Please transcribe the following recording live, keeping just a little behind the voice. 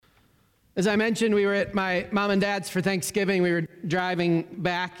As I mentioned, we were at my mom and dad's for Thanksgiving. We were driving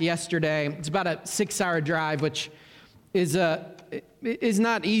back yesterday. It's about a 6-hour drive, which is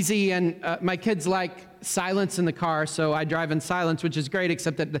not easy. And my kids like silence in the car, so I drive in silence, which is great,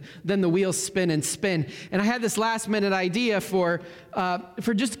 except that then the wheels spin and spin. And I had this last-minute idea for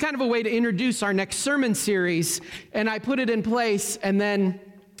just kind of a way to introduce our next sermon series, and I put it in place, and then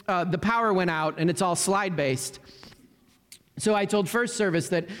the power went out, and it's all slide-based. So I told First Service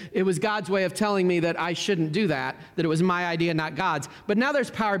that it was God's way of telling me that I shouldn't do that it was my idea, not God's. But now there's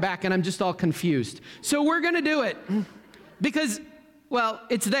power back, and I'm just all confused. So we're going to do it because, well,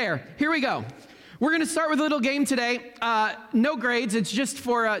 it's there. Here we go. We're going to start with a little game today. No grades. It's just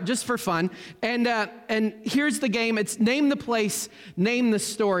for fun. And here's the game. It's name the place, name the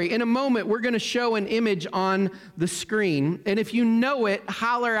story. In a moment, we're going to show an image on the screen. And if you know it,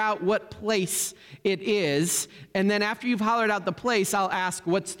 holler out what place it is. And then after you've hollered out the place, I'll ask,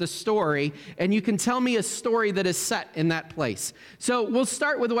 what's the story? And you can tell me a story that is set in that place. So we'll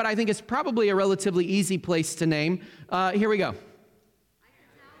start with what I think is probably a relatively easy place to name. Here we go.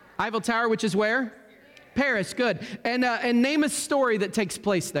 Eiffel Tower, which is where? Paris, good. And name a story that takes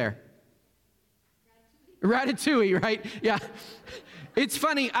place there. Ratatouille, right? Yeah. It's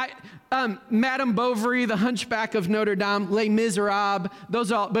funny. Madame Bovary, The Hunchback of Notre Dame, Les Miserables,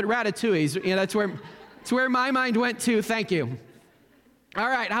 those all, but Ratatouille, that's where my mind went to. Thank you. All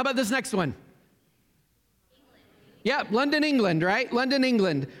right, how about this next one? Yeah, London, England, right? London,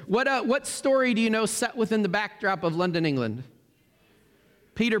 England. What story do you know set within the backdrop of London, England?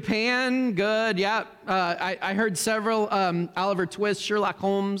 Peter Pan, good, yeah. I heard several, Oliver Twist, Sherlock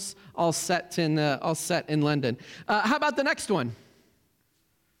Holmes, all set in London. How about the next one?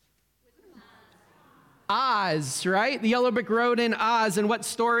 Oz, right? The Yellow Brick Road in Oz, and what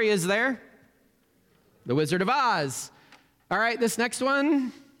story is there? The Wizard of Oz. All right, this next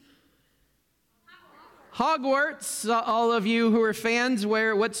one? Hogwarts. All of you who are fans,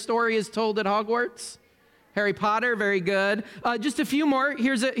 what story is told at Hogwarts? Harry Potter, very good. Just a few more.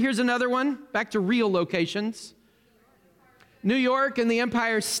 Here's another one. Back to real locations. New York and the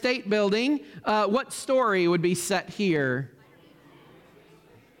Empire State Building. What story would be set here?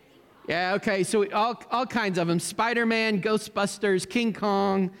 Yeah, okay, so all kinds of them. Spider-Man, Ghostbusters, King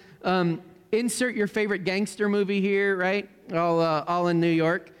Kong. Insert your favorite gangster movie here, right? All in New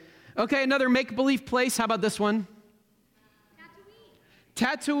York. Okay, another make-believe place. How about this one?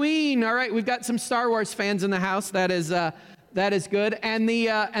 Tatooine. All right, we've got some Star Wars fans in the house. That is good. And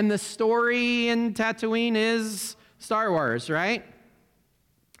the story in Tatooine is Star Wars, right?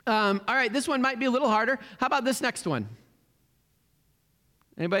 All right, this one might be a little harder. How about this next one?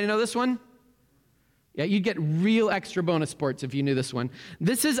 Anybody know this one? Yeah, you'd get real extra bonus points if you knew this one.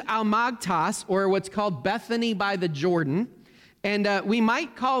 This is Almagtas, or what's called Bethany by the Jordan, and we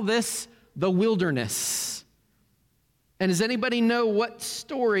might call this the wilderness. And does anybody know what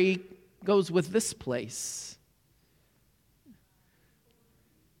story goes with this place?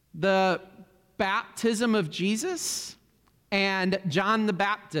 The baptism of Jesus and John the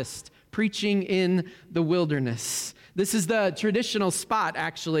Baptist preaching in the wilderness. This is the traditional spot,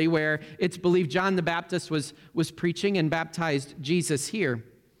 actually, where it's believed John the Baptist was preaching and baptized Jesus here.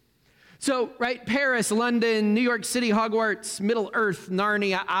 So, right, Paris, London, New York City, Hogwarts, Middle Earth,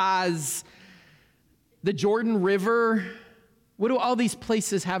 Narnia, Oz, the Jordan River. What do all these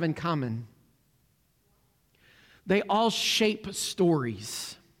places have in common? They all shape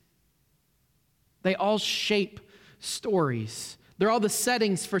stories. They all shape stories. They're all the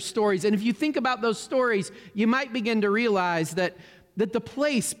settings for stories. And if you think about those stories, you might begin to realize that the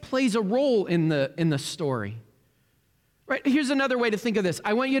place plays a role in the story. Right? Here's another way to think of this.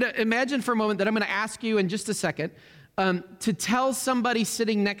 I want you to imagine for a moment that I'm going to ask you in just a second to tell somebody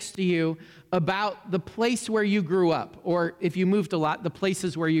sitting next to you about the place where you grew up, or if you moved a lot, the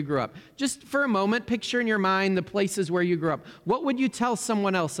places where you grew up. Just for a moment, picture in your mind the places where you grew up. What would you tell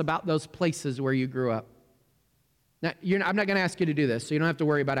someone else about those places where you grew up? Now, I'm not going to ask you to do this, so you don't have to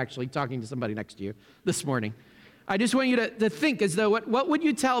worry about actually talking to somebody next to you this morning. I just want you to think as though, what would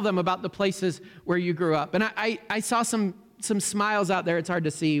you tell them about the places where you grew up? And I saw some smiles out there. It's hard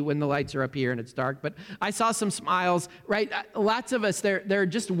to see when the lights are up here and it's dark, but I saw some smiles, right? Lots of us, there are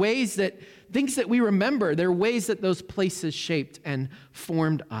just things that we remember. There are ways that those places shaped and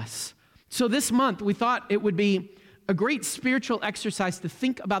formed us. So this month, we thought it would be a great spiritual exercise to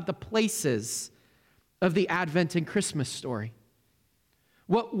think about the places of the Advent and Christmas story.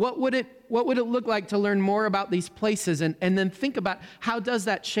 What would it look like to learn more about these places and then think about how does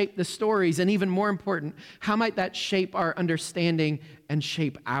that shape the stories, and even more important, how might that shape our understanding and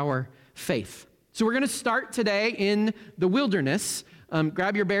shape our faith? So we're going to start today in the wilderness.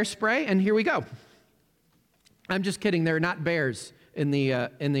 grab your bear spray, and here we go. I'm just kidding. There are not bears in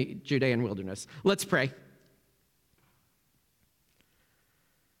the Judean wilderness. Let's pray.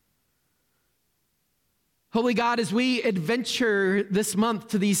 Holy God, as we adventure this month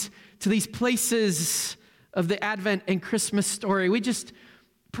to these places of the Advent and Christmas story, we just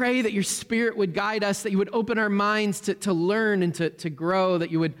pray that your Spirit would guide us, that you would open our minds to learn and to grow,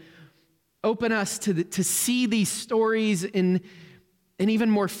 that you would open us to see these stories in even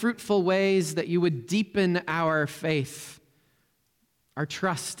more fruitful ways, that you would deepen our faith, our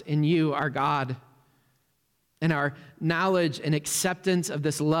trust in you, our God, and our knowledge and acceptance of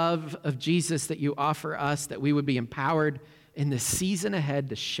this love of Jesus that you offer us, that we would be empowered in the season ahead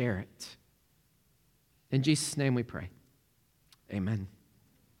to share it. In Jesus' name we pray. Amen.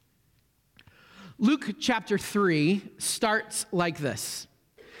 Luke chapter 3 starts like this.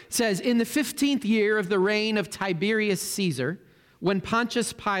 It says, in the 15th year of the reign of Tiberius Caesar, when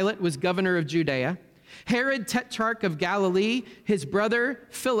Pontius Pilate was governor of Judea, Herod, tetrarch of Galilee, his brother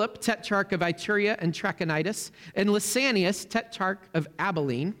Philip, tetrarch of Iturea and Trachonitis, and Lysanias, tetrarch of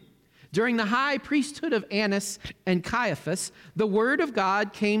Abilene, during the high priesthood of Annas and Caiaphas, the word of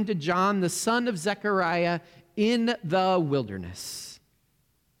God came to John, the son of Zechariah, in the wilderness.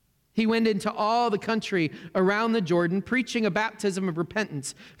 He went into all the country around the Jordan, preaching a baptism of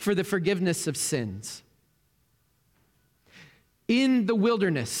repentance for the forgiveness of sins. In the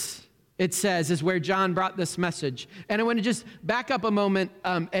wilderness, it says, is where John brought this message. And I want to just back up a moment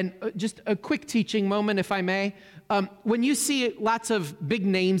and just a quick teaching moment, if I may. When you see lots of big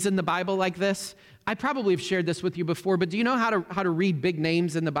names in the Bible like this, I probably have shared this with you before, but do you know how to read big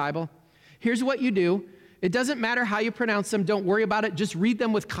names in the Bible? Here's what you do. It doesn't matter how you pronounce them. Don't worry about it. Just read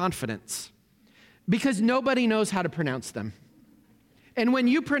them with confidence, because nobody knows how to pronounce them. And when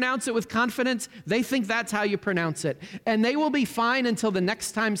you pronounce it with confidence, they think that's how you pronounce it. And they will be fine until the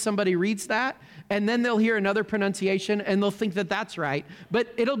next time somebody reads that, and then they'll hear another pronunciation, and they'll think that that's right.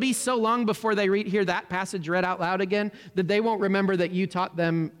 But it'll be so long before they hear that passage read out loud again that they won't remember that you taught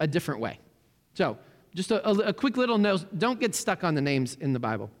them a different way. So just a quick little note, don't get stuck on the names in the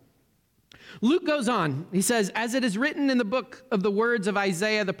Bible. Luke goes on. He says, as it is written in the book of the words of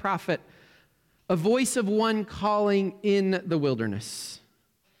Isaiah the prophet, a voice of one calling in the wilderness.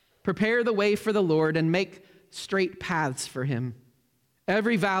 Prepare the way for the Lord and make straight paths for him.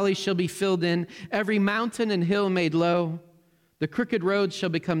 Every valley shall be filled in, every mountain and hill made low. The crooked roads shall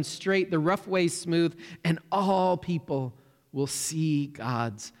become straight, the rough ways smooth, and all people will see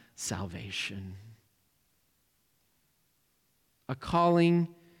God's salvation. A calling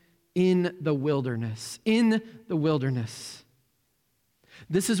in the wilderness. In the wilderness.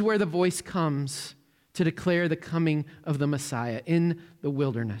 This is where the voice comes to declare the coming of the Messiah, in the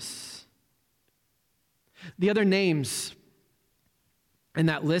wilderness. The other names in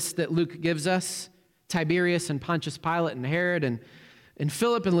that list that Luke gives us, Tiberius and Pontius Pilate and Herod and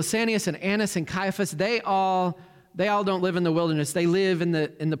Philip and Lysanias and Annas and Caiaphas, they all don't live in the wilderness. They live in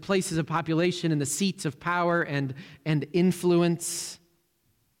the places of population, in the seats of power and influence.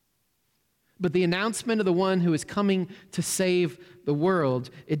 But the announcement of the one who is coming to save the world,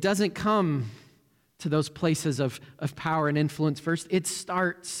 it doesn't come to those places of power and influence first. It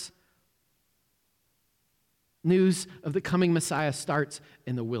starts, news of the coming Messiah starts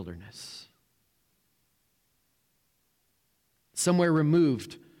in the wilderness. Somewhere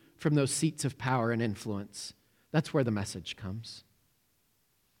removed from those seats of power and influence. That's where the message comes.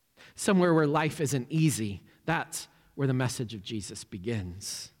 Somewhere where life isn't easy. That's where the message of Jesus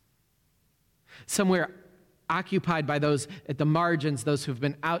begins. Somewhere occupied by those at the margins, those who've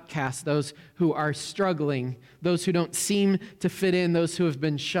been outcast, those who are struggling, those who don't seem to fit in, those who have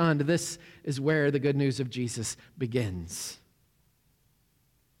been shunned. This is where the good news of Jesus begins.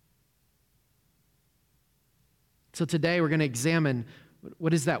 So today we're going to examine,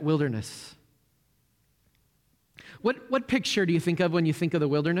 what is that wilderness? What picture do you think of when you think of the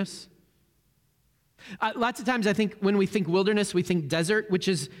wilderness? Lots of times I think when we think wilderness, we think desert, which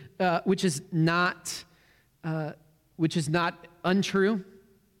is not untrue.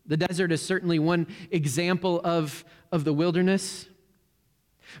 The desert is certainly one example of the wilderness.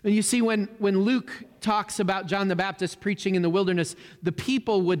 And you see, when Luke talks about John the Baptist preaching in the wilderness, the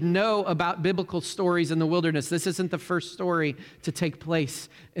people would know about biblical stories in the wilderness. This isn't the first story to take place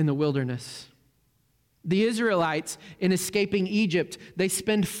in the wilderness. The Israelites, in escaping Egypt, they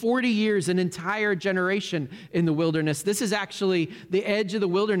spend 40 years, an entire generation in the wilderness. This is actually the edge of the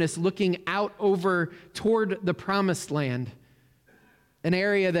wilderness looking out over toward the promised land, an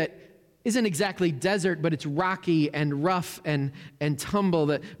area that isn't exactly desert, but it's rocky and rough and tumble.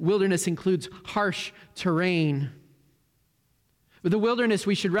 The wilderness includes harsh terrain. But the wilderness,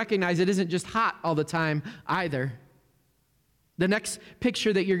 we should recognize it isn't just hot all the time either. The next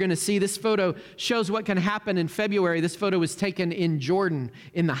picture that you're going to see, this photo shows what can happen in February. This photo was taken in Jordan,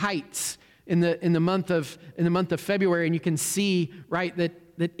 in the heights, in the month of February, and you can see, right, that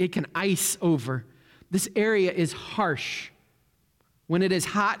it can ice over. This area is harsh. When it is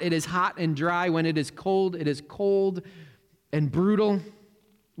hot and dry. When it is cold and brutal.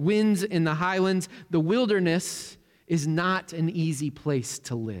 Winds in the highlands. The wilderness is not an easy place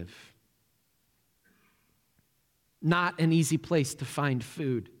to live. Not an easy place to find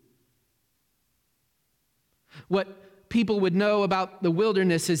food. What people would know about the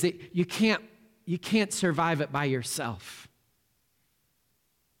wilderness is that you can't survive it by yourself.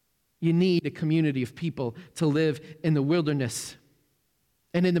 You need a community of people to live in the wilderness.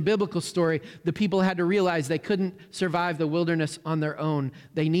 And in the biblical story, the people had to realize they couldn't survive the wilderness on their own.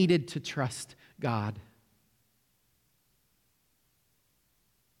 They needed to trust God.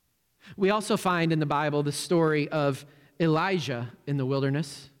 We also find in the Bible the story of Elijah in the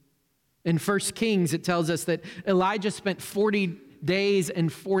wilderness. In 1 Kings, it tells us that Elijah spent 40 days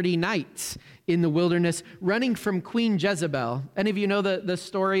and 40 nights in the wilderness running from Queen Jezebel. Any of you know the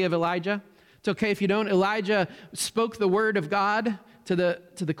story of Elijah? It's okay if you don't. Elijah spoke the word of God to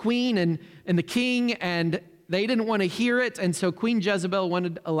the queen and the king, and they didn't want to hear it, and so Queen Jezebel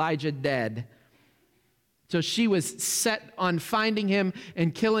wanted Elijah dead. So she was set on finding him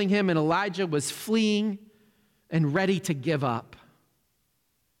and killing him, and Elijah was fleeing and ready to give up.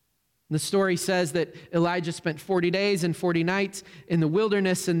 The story says that Elijah spent 40 days and 40 nights in the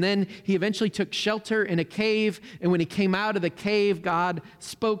wilderness, and then he eventually took shelter in a cave, and when he came out of the cave, God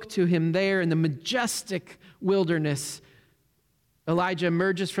spoke to him there in the majestic wilderness. Elijah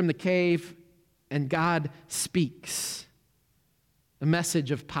emerges from the cave, and God speaks a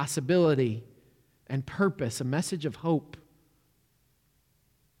message of possibility and purpose, a message of hope.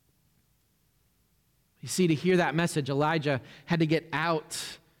 You see, to hear that message, Elijah had to get out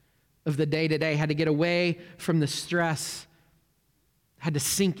of the day-to-day, had to get away from the stress, had to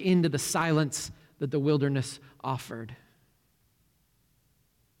sink into the silence that the wilderness offered.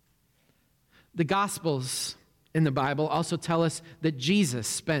 The Gospels in the Bible also tell us that Jesus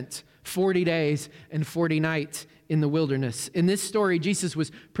spent 40 days and 40 nights in the wilderness. In this story, Jesus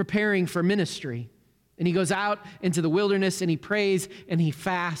was preparing for ministry. And he goes out into the wilderness and he prays and he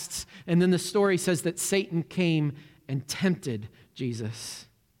fasts. And then the story says that Satan came and tempted Jesus.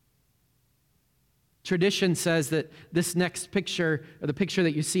 Tradition says that this next picture, or the picture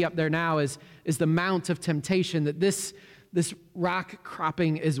that you see up there now, is the Mount of Temptation, that this rock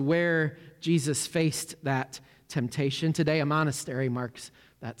cropping is where Jesus faced that temptation. Today, a monastery marks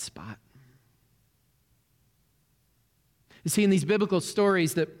that spot. You see, in these biblical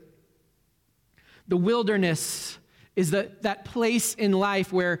stories, that the wilderness is that place in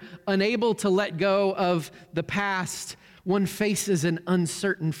life where, unable to let go of the past, one faces an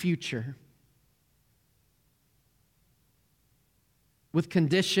uncertain future. With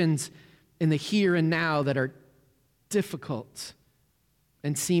conditions in the here and now that are difficult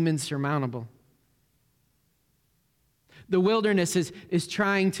and seem insurmountable. The wilderness is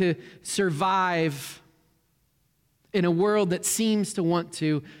trying to survive in a world that seems to want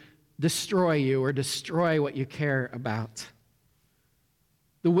to destroy you or destroy what you care about.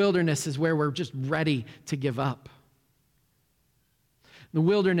 The wilderness is where we're just ready to give up. The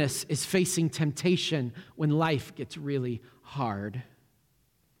wilderness is facing temptation when life gets really hard.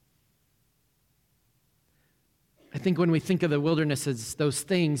 I think when we think of the wilderness as those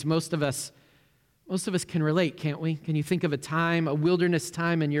things, most of us can relate, can't we? Can you think of a wilderness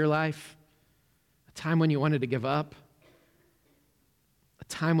time in your life? A time when you wanted to give up? A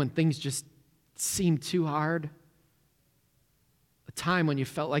time when things just seemed too hard? A time when you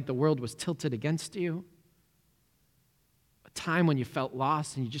felt like the world was tilted against you? A time when you felt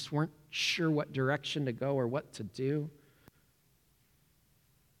lost and you just weren't sure what direction to go or what to do?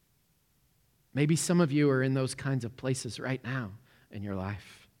 Maybe some of you are in those kinds of places right now in your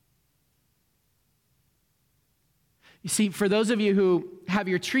life. You see, for those of you who have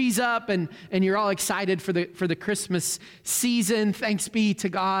your trees up and you're all excited for the Christmas season, thanks be to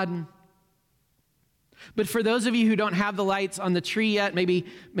God. But for those of you who don't have the lights on the tree yet, maybe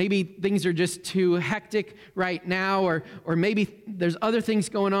things are just too hectic right now, or maybe there's other things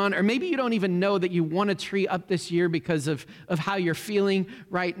going on, or maybe you don't even know that you want a tree up this year because of how you're feeling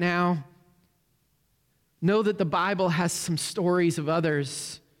right now. Know that the Bible has some stories of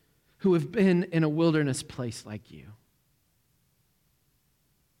others who have been in a wilderness place like you.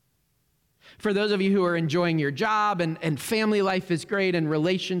 For those of you who are enjoying your job and family life is great and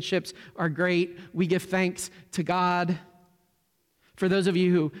relationships are great, we give thanks to God. For those of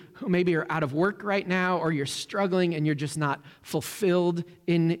you who maybe are out of work right now, or you're struggling and you're just not fulfilled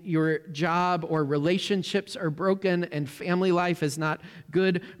in your job, or relationships are broken and family life is not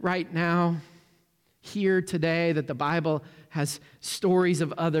good right now, hear today that the Bible has stories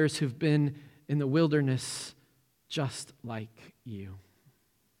of others who've been in the wilderness just like you.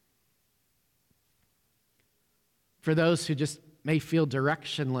 For those who just may feel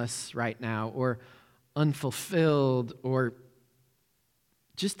directionless right now, or unfulfilled, or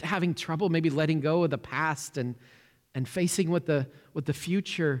just having trouble maybe letting go of the past and facing what the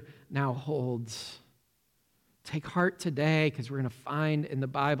future now holds. Take heart today, because we're going to find in the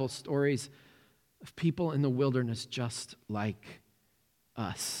Bible stories of people in the wilderness just like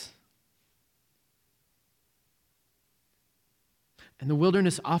us. And the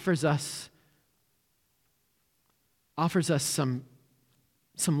wilderness offers us some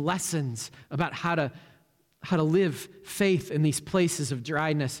lessons about how to live faith in these places of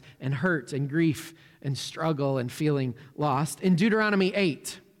dryness and hurt and grief and struggle and feeling lost. In Deuteronomy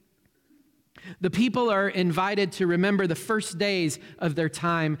 8, the people are invited to remember the first days of their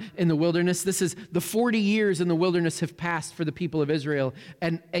time in the wilderness. This is the 40 years in the wilderness have passed for the people of Israel.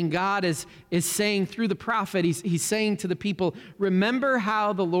 And God is saying through the prophet, he's saying to the people, remember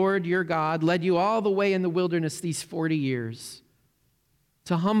how the Lord your God led you all the way in the wilderness these 40 years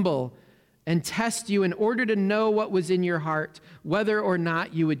to humble and test you in order to know what was in your heart, whether or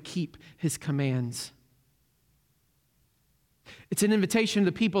not you would keep his commands. It's an invitation to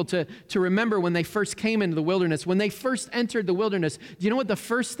the people to remember when they first came into the wilderness, when they first entered the wilderness. Do you know what the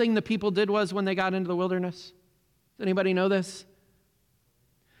first thing the people did was when they got into the wilderness? Does anybody know this?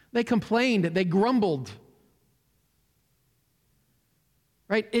 They complained, they grumbled.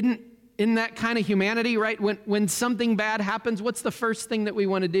 Right? In that kind of humanity, right? When something bad happens, what's the first thing that we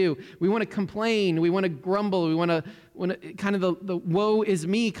want to do? We want to complain, we want to grumble, we want to kind of the woe is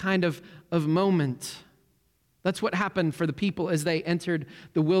me kind of moment. That's what happened for the people as they entered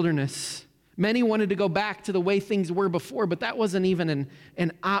the wilderness. Many wanted to go back to the way things were before, but that wasn't even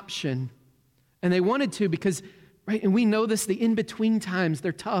an option. And they wanted to because, right, and we know this, the in-between times,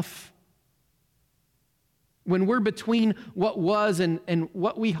 they're tough. When we're between what was and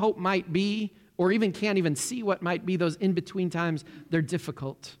what we hope might be, or even can't even see what might be, those in-between times, they're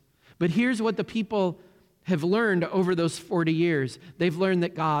difficult. But here's what the people have learned over those 40 years. They've learned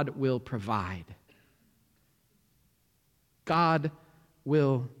that God will provide. God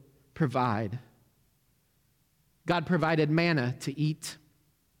will provide. God provided manna to eat,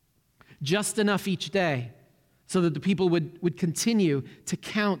 just enough each day so that the people would continue to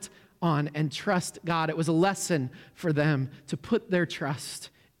count on and trust God. It was a lesson for them to put their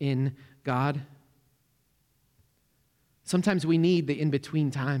trust in God. Sometimes we need the in-between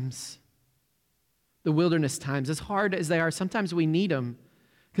times, the wilderness times. As hard as they are, sometimes we need them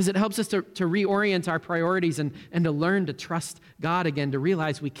because it helps us to reorient our priorities and to learn to trust God again, to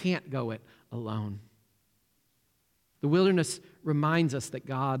realize we can't go it alone. The wilderness reminds us that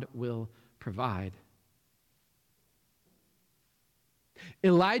God will provide.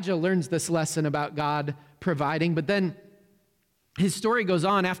 Elijah learns this lesson about God providing, but then his story goes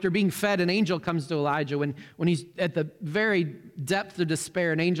on. After being fed, an angel comes to Elijah. When he's at the very depth of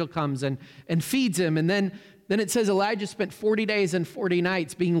despair, an angel comes and feeds him. And then it says Elijah spent 40 days and 40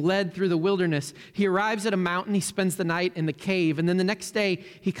 nights being led through the wilderness. He arrives at a mountain. He spends the night in the cave. And then the next day,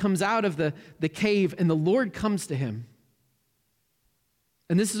 he comes out of the cave, and the Lord comes to him.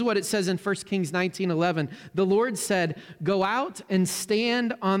 And this is what it says in 1 Kings 19:11. The Lord said, "Go out and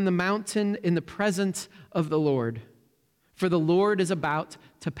stand on the mountain in the presence of the Lord, for the Lord is about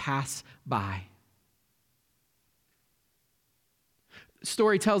to pass by." The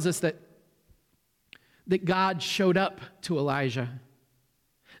story tells us that God showed up to Elijah,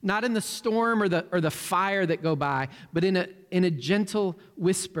 not in the storm or the fire that go by, but in a gentle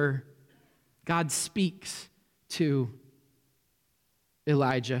whisper. God speaks to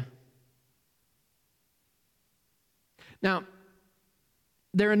Elijah. Now,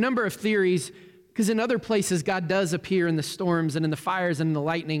 there are a number of theories, because in other places God does appear in the storms and in the fires and in the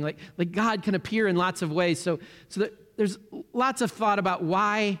lightning. Like God can appear in lots of ways. So there's lots of thought about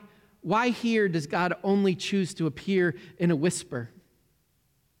why here does God only choose to appear in a whisper?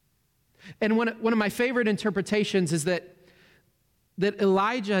 And one of my favorite interpretations is that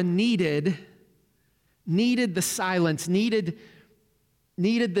Elijah needed the silence,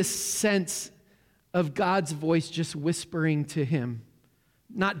 needed this sense of God's voice just whispering to him.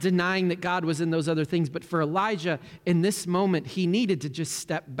 Not denying that God was in those other things, but for Elijah, in this moment, he needed to just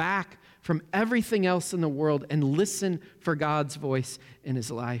step back from everything else in the world and listen for God's voice in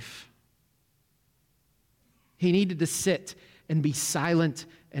his life. He needed to sit and be silent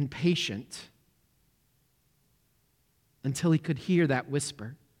and patient until he could hear that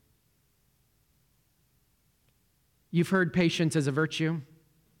whisper. You've heard patience as a virtue.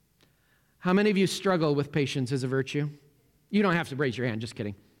 How many of you struggle with patience as a virtue? You don't have to raise your hand, just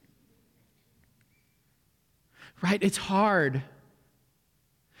kidding. Right? It's hard.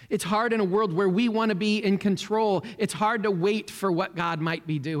 It's hard in a world where we want to be in control. It's hard to wait for what God might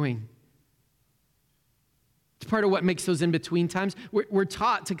be doing. It's part of what makes those in-between times. We're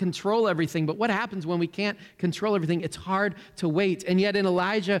taught to control everything, but what happens when we can't control everything? It's hard to wait. And yet in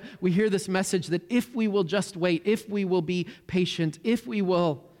Elijah, we hear this message that if we will just wait, if we will be patient, if we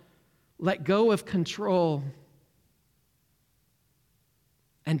will let go of control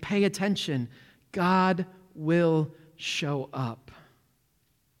and pay attention, God will show up.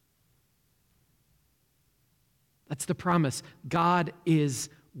 That's the promise. God is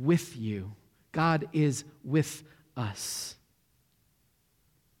with you. God is with us.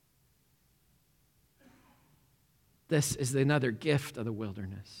 This is another gift of the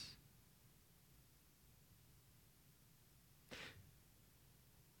wilderness.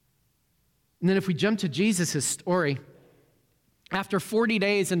 And then if we jump to Jesus' story, after 40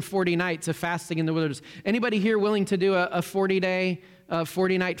 days and 40 nights of fasting in the wilderness, anybody here willing to do a 40-day,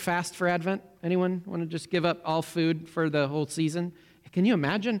 40-night fast for Advent? Anyone want to just give up all food for the whole season? Can you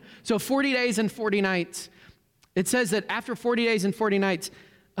imagine? So 40 days and 40 nights. It says that after 40 days and 40 nights,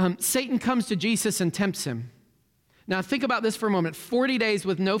 Satan comes to Jesus and tempts him. Now think about this for a moment. 40 days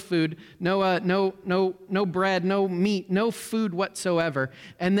with no food, no bread, no meat, no food whatsoever.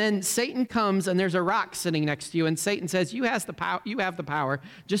 And then Satan comes and there's a rock sitting next to you, and Satan says, you have the power.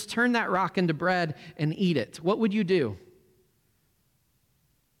 Just turn that rock into bread and eat it. What would you do?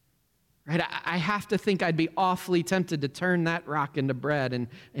 Right? I have to think I'd be awfully tempted to turn that rock into bread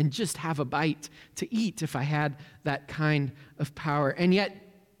and just have a bite to eat if I had that kind of power. And yet,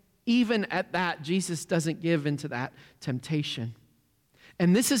 even at that, Jesus doesn't give into that temptation.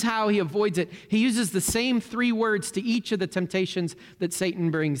 And this is how he avoids it. He uses the same 3 words to each of the temptations that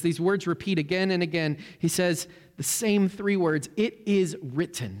Satan brings. These words repeat again and again. He says the same 3 words, "It is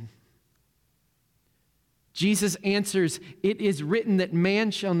written." Jesus answers, "It is written that man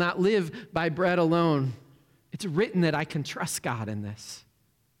shall not live by bread alone." It's written that I can trust God in this.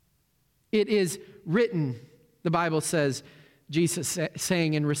 It is written, the Bible says, Jesus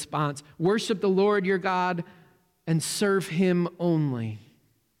saying in response, "Worship the Lord your God and serve him only."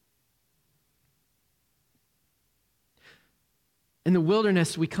 In the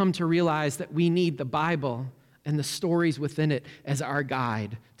wilderness, we come to realize that we need the Bible and the stories within it as our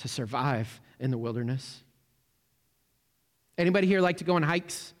guide to survive in the wilderness. Anybody here like to go on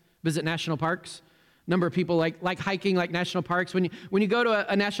hikes, visit national parks? A number of people like hiking, like national parks. When you go to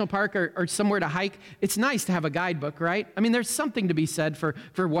a national park or somewhere to hike, it's nice to have a guidebook, right? I mean, there's something to be said for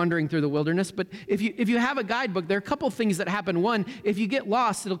wandering through the wilderness. But if you have a guidebook, there are a couple things that happen. One, if you get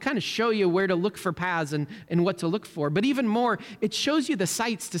lost, it'll kind of show you where to look for paths and what to look for. But even more, it shows you the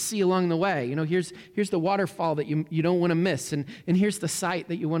sights to see along the way. You know, here's the waterfall that you don't want to miss, and here's the sight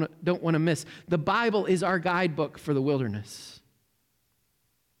that you don't want to miss. The Bible is our guidebook for the wilderness.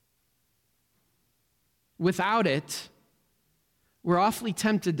 Without it, we're awfully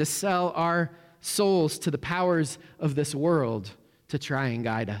tempted to sell our souls to the powers of this world to try and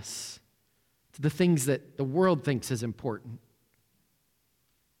guide us, to the things that the world thinks is important.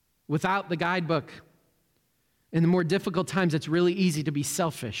 Without the guidebook, in the more difficult times, it's really easy to be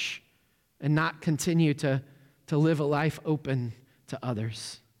selfish and not continue to live a life open to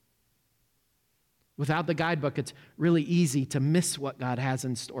others. Without the guidebook, it's really easy to miss what God has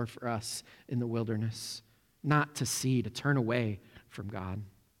in store for us in the wilderness. Not to see, to turn away from God.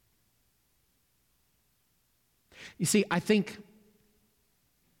 You see, I think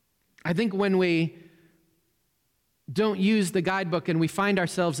when we don't use the guidebook and we find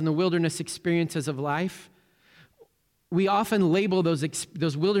ourselves in the wilderness experiences of life, we often label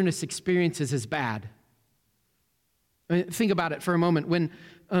those wilderness experiences as bad. I mean, think about it for a moment. When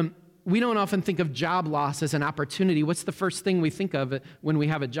we don't often think of job loss as an opportunity. What's the first thing we think of when we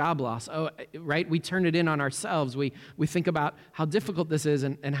have a job loss? Oh, right? We turn it in on ourselves. We think about how difficult this is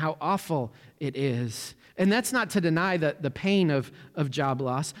and how awful it is. And that's not to deny the pain of job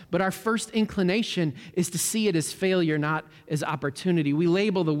loss, but our first inclination is to see it as failure, not as opportunity. We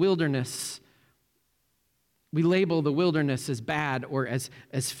label the wilderness as bad or as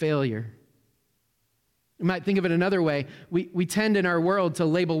failure. You might think of it another way. We tend in our world to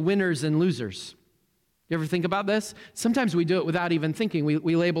label winners and losers. You ever think about this? Sometimes we do it without even thinking.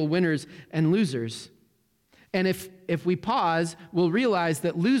 We label winners and losers. And if we pause, we'll realize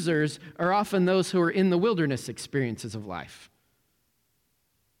that losers are often those who are in the wilderness experiences of life.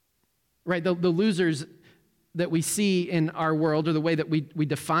 right? The losers that we see in our world, or the way that we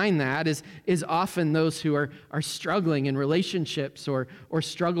define that, is often those who are struggling in relationships, or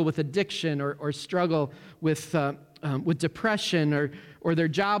struggle with addiction, or struggle with depression, or they're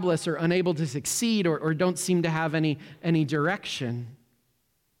jobless or unable to succeed, or don't seem to have any direction,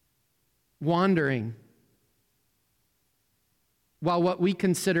 wandering. While what we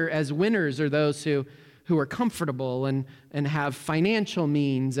consider as winners are those who are comfortable and have financial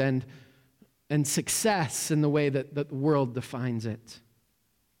means and success in the way that the world defines it.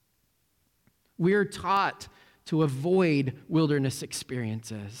 We're taught to avoid wilderness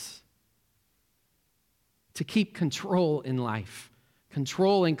experiences, to keep control in life.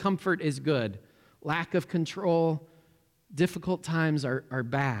 Control and comfort is good. Lack of control, difficult times are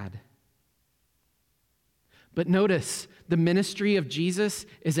bad. But notice, the ministry of Jesus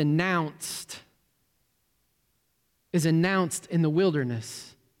is announced in the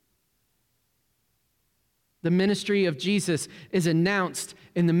wilderness. The ministry of Jesus is announced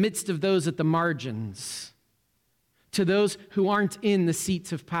in the midst of those at the margins, to those who aren't in the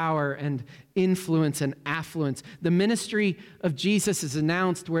seats of power and influence and affluence. The ministry of Jesus is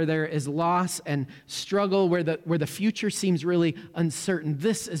announced where there is loss and struggle, where the future seems really uncertain.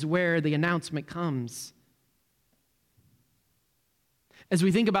 This is where the announcement comes. As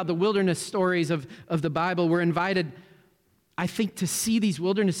we think about the wilderness stories of the Bible, we're invited, I think, to see these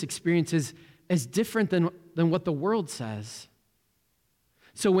wilderness experiences as different than what the world says.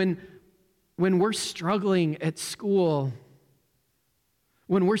 So when we're struggling at school,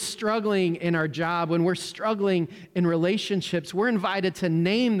 when we're struggling in our job, when we're struggling in relationships, we're invited to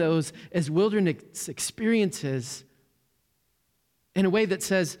name those as wilderness experiences in a way that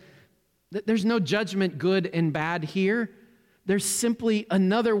says that there's no judgment, good and bad here. There's simply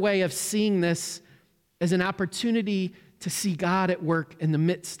another way of seeing this as an opportunity to see God at work in the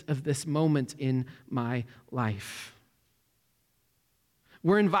midst of this moment in my life.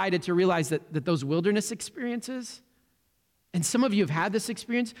 We're invited to realize that those wilderness experiences, and some of you have had this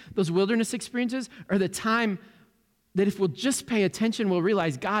experience, those wilderness experiences are the time that if we'll just pay attention, we'll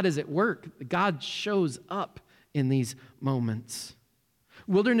realize God is at work. God shows up in these moments.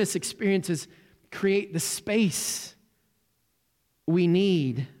 Wilderness experiences create the space we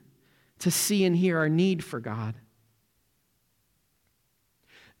need to see and hear our need for God.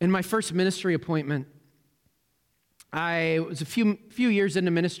 In my first ministry appointment, I was a few years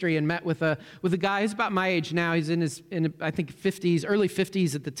into ministry and met with a guy who's about my age now. He's in I think 50s, early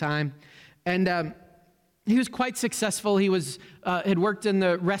 50s at the time, and he was quite successful. He had worked in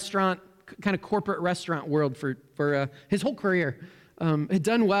the restaurant, kind of corporate restaurant world for his whole career. Had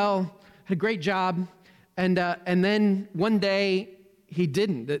done well, had a great job, and then one day he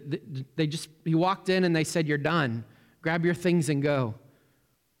didn't. He walked in and they said, "You're done. Grab your things and go."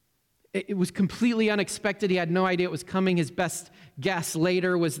 It was completely unexpected. He had no idea it was coming. His best guess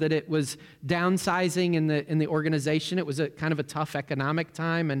later was that it was downsizing in the organization. It was a kind of a tough economic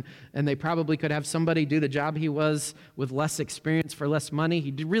time, and they probably could have somebody do the job he was with less experience for less money.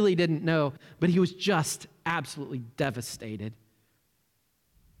 He really didn't know, but he was just absolutely devastated.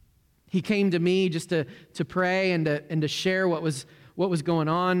 He came to me just to pray and to share what was going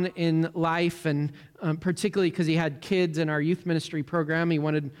on in life, and particularly because he had kids in our youth ministry program, he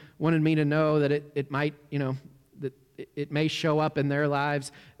wanted me to know that it might, that it may show up in their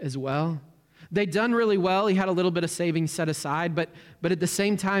lives as well. They'd done really well. He had a little bit of savings set aside, but at the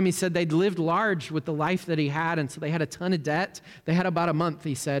same time, he said they'd lived large with the life that he had, and so they had a ton of debt. They had about a month,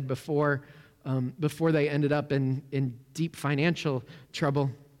 he said, before they ended up in deep financial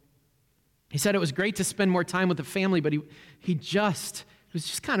trouble. He said it was great to spend more time with the family, but he was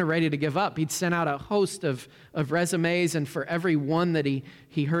just kind of ready to give up. He'd sent out a host of resumes, and for every one that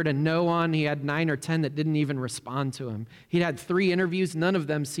he heard a no on, he had 9 or 10 that didn't even respond to him. He'd had 3 interviews. None of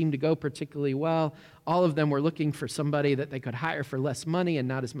them seemed to go particularly well. All of them were looking for somebody that they could hire for less money and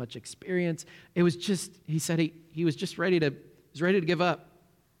not as much experience. It was just, he said he was just ready to give up.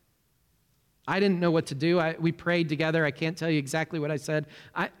 I didn't know what to do. We prayed together. I can't tell you exactly what I said.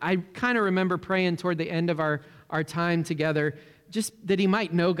 I kind of remember praying toward the end of our time together, just that he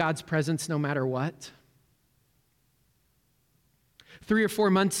might know God's presence no matter what. 3 or 4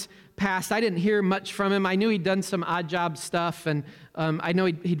 months passed. I didn't hear much from him. I knew he'd done some odd job stuff, and I know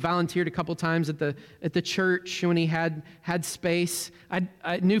he'd volunteered a couple times at the church when he had space.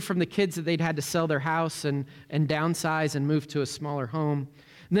 I knew from the kids that they'd had to sell their house and downsize and move to a smaller home.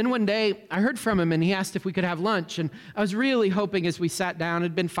 And then one day, I heard from him, and he asked if we could have lunch. And I was really hoping as we sat down, it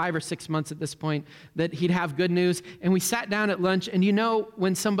had been 5 or 6 months at this point, that he'd have good news. And we sat down at lunch, and you know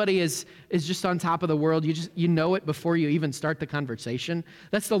when somebody is just on top of the world, you know it before you even start the conversation.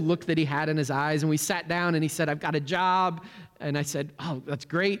 That's the look that he had in his eyes. And we sat down, and he said, I've got a job. And I said, oh, that's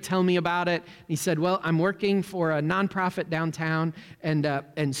great. Tell me about it. And he said, well, I'm working for a nonprofit downtown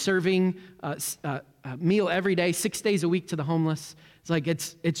and serving a meal every day, 6 days a week to the homeless. It's like,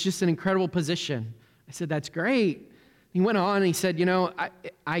 it's just an incredible position. I said, that's great. He went on and he said, you know,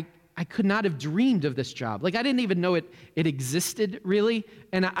 I could not have dreamed of this job. Like, I didn't even know it existed, really.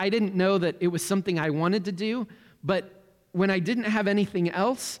 And I didn't know that it was something I wanted to do. But when I didn't have anything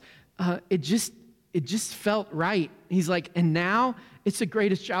else, it just felt right. He's like, and now it's the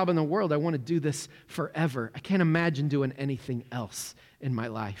greatest job in the world. I want to do this forever. I can't imagine doing anything else in my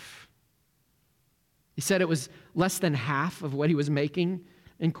life. He said it was less than half of what he was making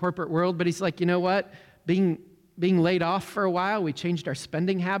in corporate world, but he's like, you know what? Being laid off for a while, we changed our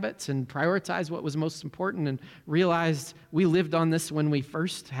spending habits and prioritized what was most important and realized we lived on this when we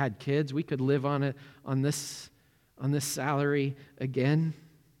first had kids. We could live on this salary again.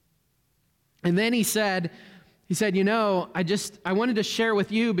 And then he said, you know, I wanted to share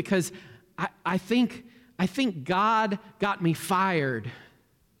with you because I think God got me fired.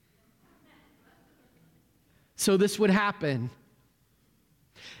 So this would happen.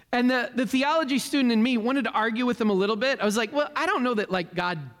 And the theology student in me wanted to argue with him a little bit. I was like, well, I don't know that like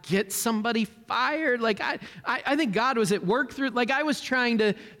God gets somebody fired. Like I think God was at work through, like I was trying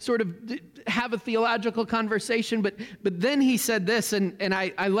to sort of have a theological conversation, but then he said this, and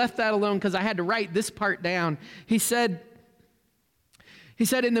I left that alone because I had to write this part down. He said,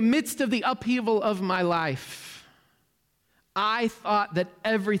 in the midst of the upheaval of my life, I thought that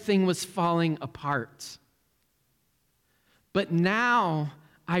everything was falling apart. But now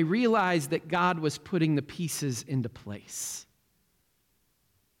I realized that God was putting the pieces into place.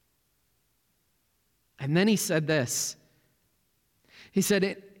 And then he said this. He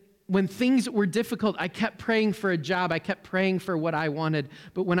said, when things were difficult, I kept praying for a job. I kept praying for what I wanted.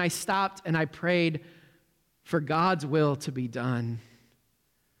 But when I stopped and I prayed for God's will to be done,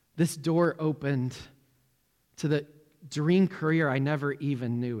 this door opened to the dream career I never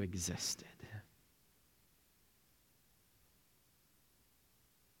even knew existed.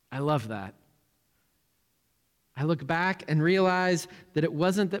 I love that. I look back and realize that it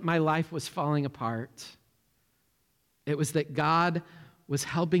wasn't that my life was falling apart. It was that God was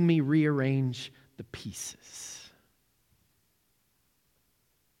helping me rearrange the pieces.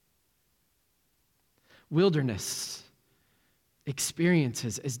 Wilderness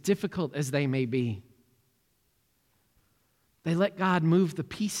experiences, as difficult as they may be, they let God move the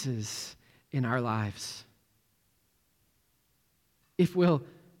pieces in our lives. If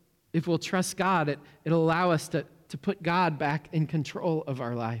we'll trust God, it'll allow us to put God back in control of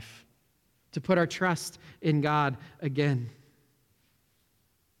our life, to put our trust in God again.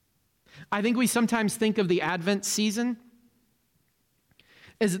 I think we sometimes think of the Advent season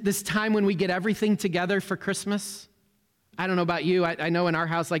as this time when we get everything together for Christmas. I don't know about you. I know in our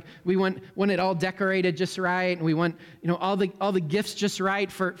house, like we want it all decorated just right, and we want all the gifts just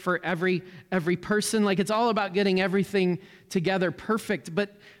right for every person. Like it's all about getting everything together perfect.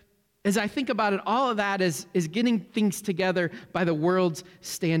 But as I think about it, all of that is getting things together by the world's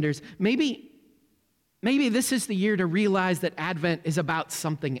standards. Maybe this is the year to realize that Advent is about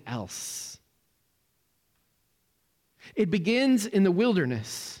something else. It begins in the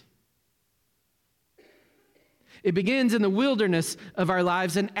wilderness. It begins in the wilderness of our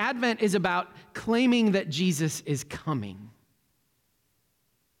lives, and Advent is about claiming that Jesus is coming.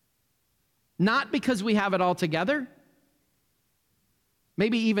 Not because we have it all together,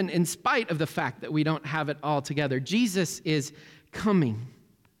 maybe even in spite of the fact that we don't have it all together. Jesus is coming.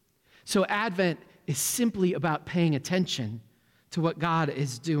 So Advent is simply about paying attention to what God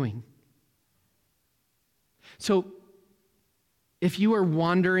is doing. So if you are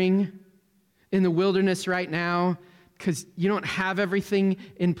wandering in the wilderness right now because you don't have everything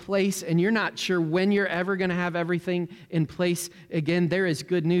in place and you're not sure when you're ever going to have everything in place again, there is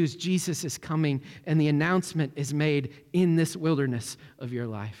good news. Jesus is coming, and the announcement is made in this wilderness of your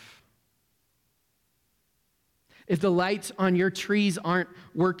life. If the lights on your trees aren't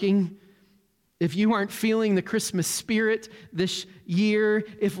working, if you aren't feeling the Christmas spirit this year,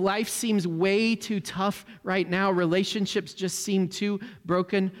 if life seems way too tough right now, relationships just seem too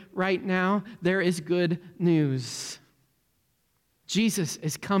broken right now, there is good news. Jesus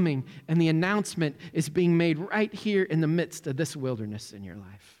is coming, and the announcement is being made right here in the midst of this wilderness in your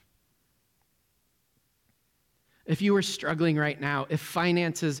life. If you are struggling right now, if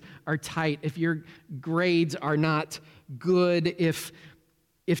finances are tight, if your grades are not good, if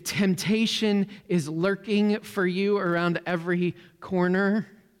temptation is lurking for you around every corner,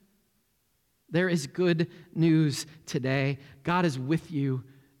 there is good news today. God is with you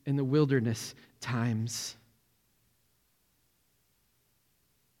in the wilderness times.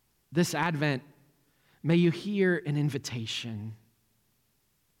 This Advent, may you hear an invitation.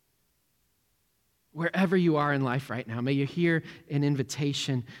 Wherever you are in life right now, may you hear an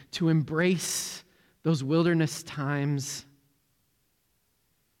invitation to embrace those wilderness times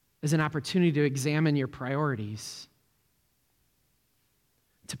as an opportunity to examine your priorities,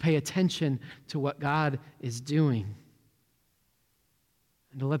 to pay attention to what God is doing,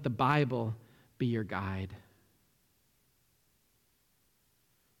 and to let the Bible be your guide.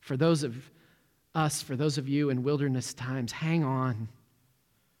 For those of us, for those of you in wilderness times, hang on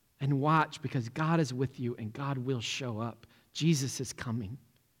and watch, because God is with you and God will show up. Jesus is coming.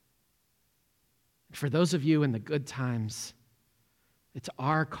 For those of you in the good times, it's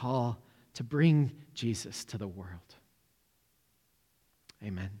our call to bring Jesus to the world.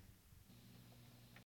 Amen.